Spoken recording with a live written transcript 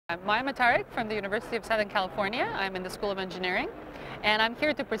I'm Matarik from the University of Southern California. I'm in the School of Engineering, and I'm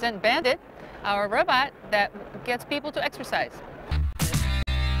here to present Bandit, our robot that gets people to exercise.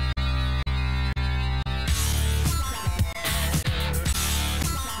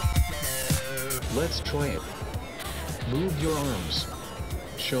 Let's try it. Move your arms.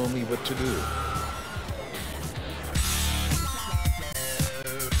 Show me what to do.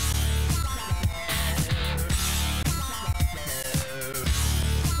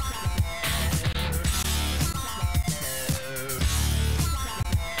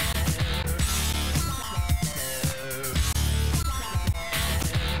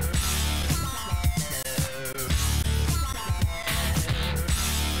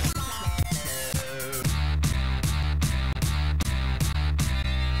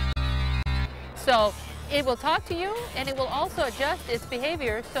 So it will talk to you, and it will also adjust its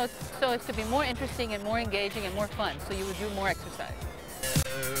behavior so as to be more interesting and more engaging and more fun, so you would do more exercise.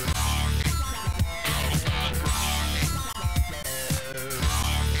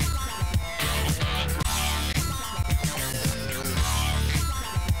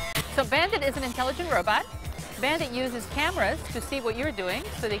 So Bandit is an intelligent robot. Bandit uses cameras to see what you're doing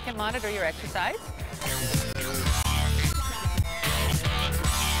so they can monitor your exercise.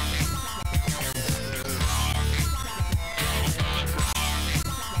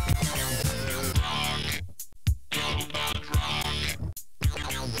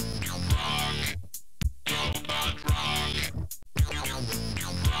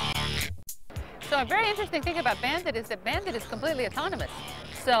 So a very interesting thing about Bandit is that Bandit is completely autonomous.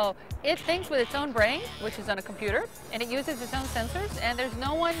 So it thinks with its own brain, which is on a computer, and it uses its own sensors, and there's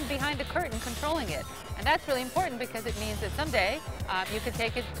no one behind the curtain controlling it. And that's really important because it means that someday you could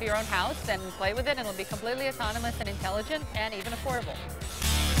take it to your own house and play with it, and it'll be completely autonomous and intelligent and even affordable.